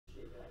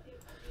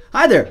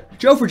Hi there,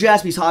 Joe for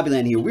Jaspys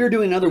Hobbyland here. We're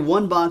doing another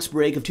one-box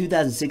break of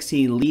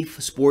 2016 Leaf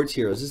Sports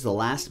Heroes. This is the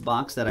last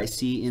box that I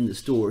see in the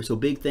store, so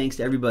big thanks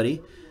to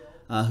everybody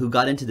who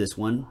got into this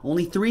one.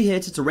 Only 3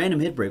 hits. It's a random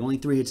hit break. Only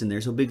 3 hits in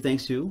there, so big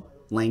thanks to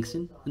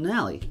Langston and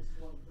Allie.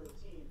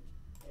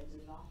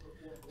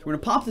 So we're going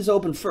to pop this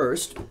open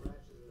first.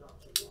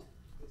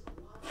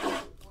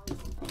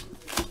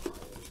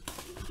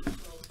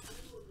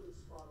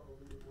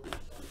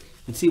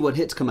 And see what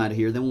hits come out of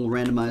here. Then we'll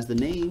randomize the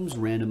names,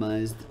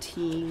 randomize the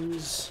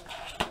teams.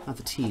 Not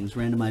the teams,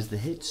 randomize the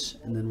hits.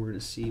 And then we're going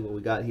to see what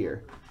we got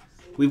here.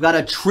 We've got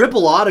a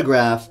triple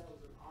autograph.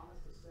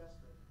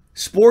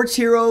 Sports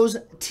Heroes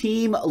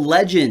Team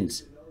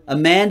Legends.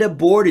 Amanda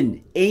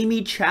Borden,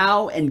 Amy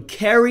Chow, and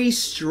Carrie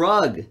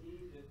Strug.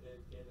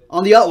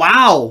 On the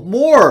wow,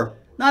 more.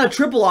 Not a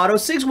triple auto,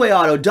 6-way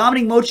auto.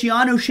 Dominic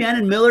Moceanu,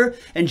 Shannon Miller,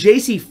 and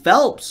J.C.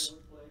 Phelps.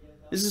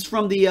 This is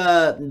from the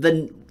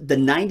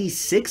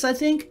 96, I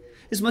think?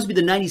 This must be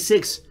the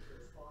 96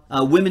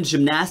 women's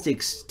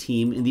gymnastics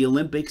team in the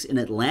Olympics in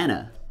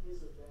Atlanta.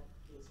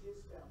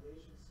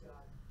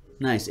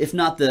 Nice. If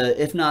not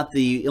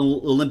the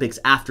Olympics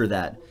after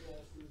that.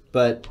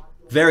 But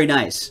very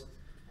nice.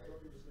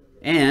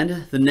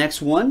 And the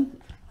next one,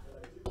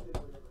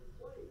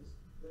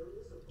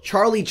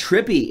 Charlie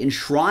Trippy,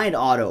 Enshrined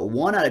Auto,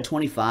 1 out of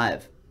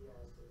 25.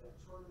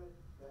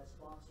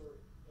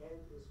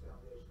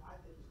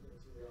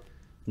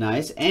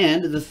 Nice.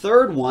 And the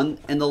third one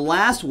and the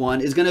last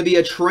one is going to be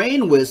a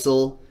train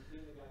whistle.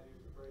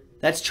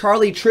 That's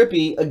Charlie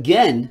Trippy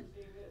again.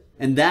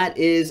 And that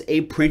is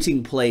a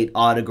printing plate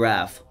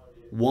autograph.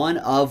 1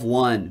 of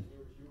 1.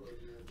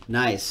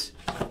 Nice.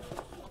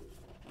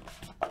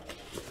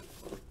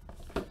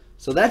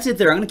 So that's it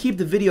there. I'm going to keep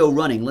the video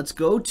running. Let's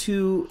go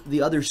to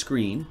the other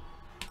screen.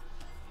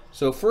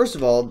 So first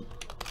of all,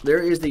 there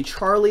is the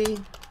Charlie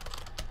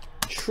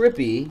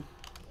Trippy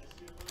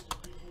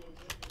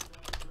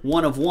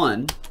 1 of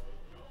 1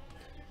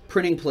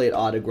 printing plate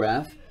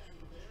autograph.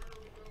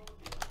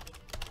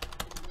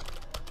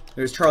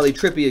 There's Charlie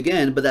Trippy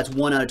again, but that's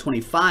 1 out of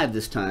 25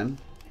 this time.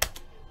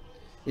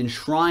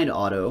 Enshrined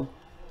auto.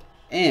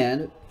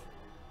 And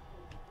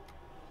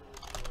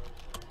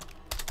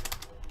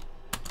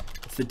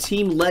it's the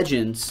Team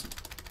Legends,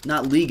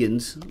 not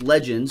Legends,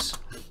 Legends.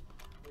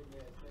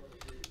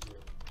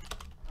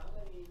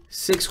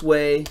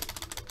 6-way.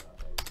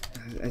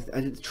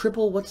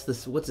 Triple, what's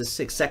this? What's a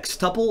 6?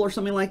 Sextuple or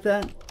something like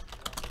that?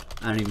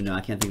 I don't even know. I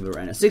can't think of it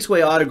right now.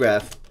 6-way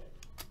autograph.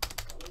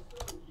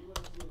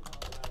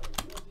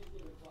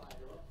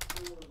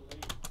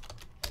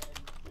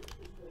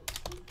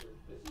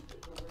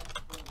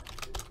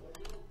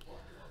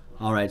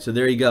 All right, so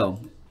there you go.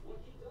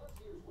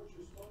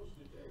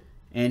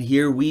 And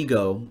here we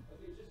go.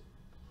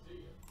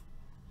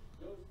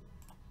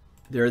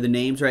 There are the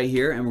names right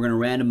here, and we're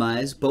going to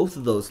randomize both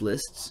of those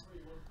lists.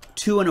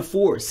 2 and a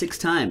 4, 6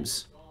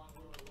 times.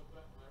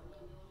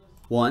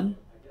 1,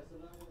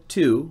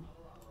 2,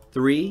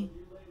 3,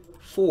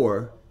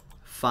 4,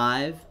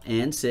 5,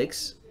 and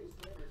 6.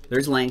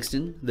 There's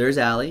Langston. There's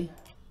Allie.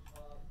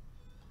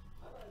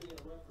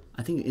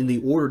 I think in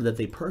the order that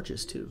they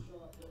purchased, too.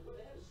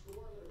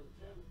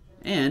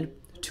 And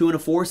 2 and a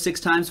 4, 6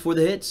 times for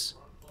the hits.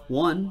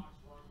 1,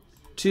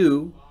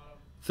 2,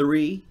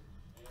 3,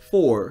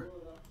 4,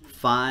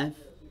 5,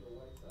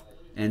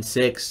 and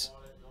 6.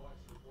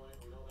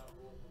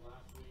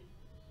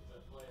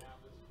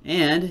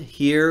 And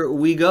here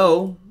we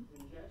go.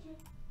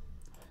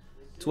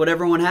 It's what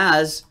everyone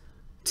has.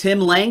 Tim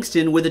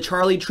Langston with a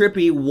Charlie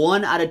Trippy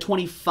 1 out of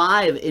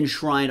 25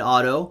 Enshrined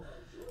auto.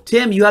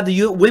 Tim, you have the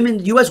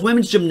U.S.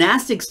 Women's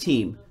Gymnastics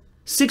team.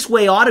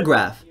 6-way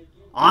autograph.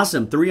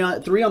 Awesome. 3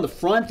 on the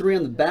front, 3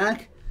 on the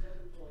back.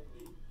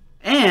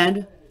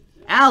 And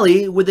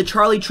Allie with the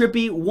Charlie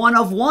Trippy 1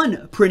 of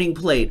 1 printing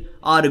plate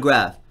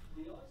autograph.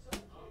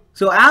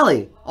 So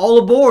Allie, all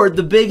aboard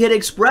the Big Hit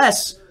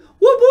Express.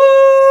 Whoop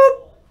whoop!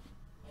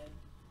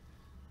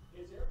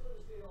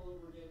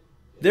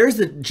 There's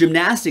the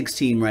gymnastics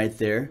team right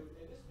there.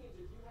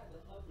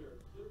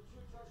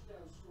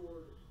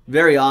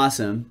 Very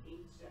awesome.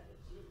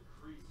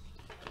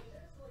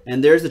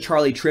 And there's the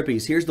Charlie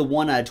Trippies. Here's the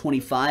 1 out of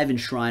 25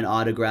 Enshrined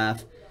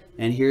autograph.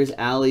 And here's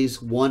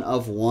Allie's 1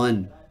 of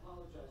 1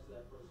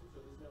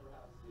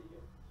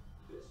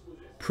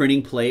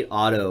 printing plate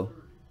auto.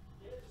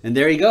 And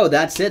there you go.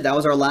 That's it. That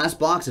was our last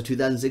box of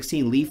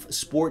 2016 Leaf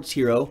Sports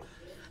Hero.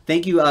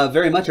 Thank you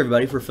very much,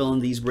 everybody, for filling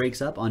these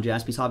breaks up on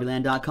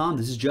JaspysHobbyland.com.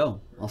 This is Joe.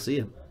 I'll see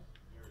you.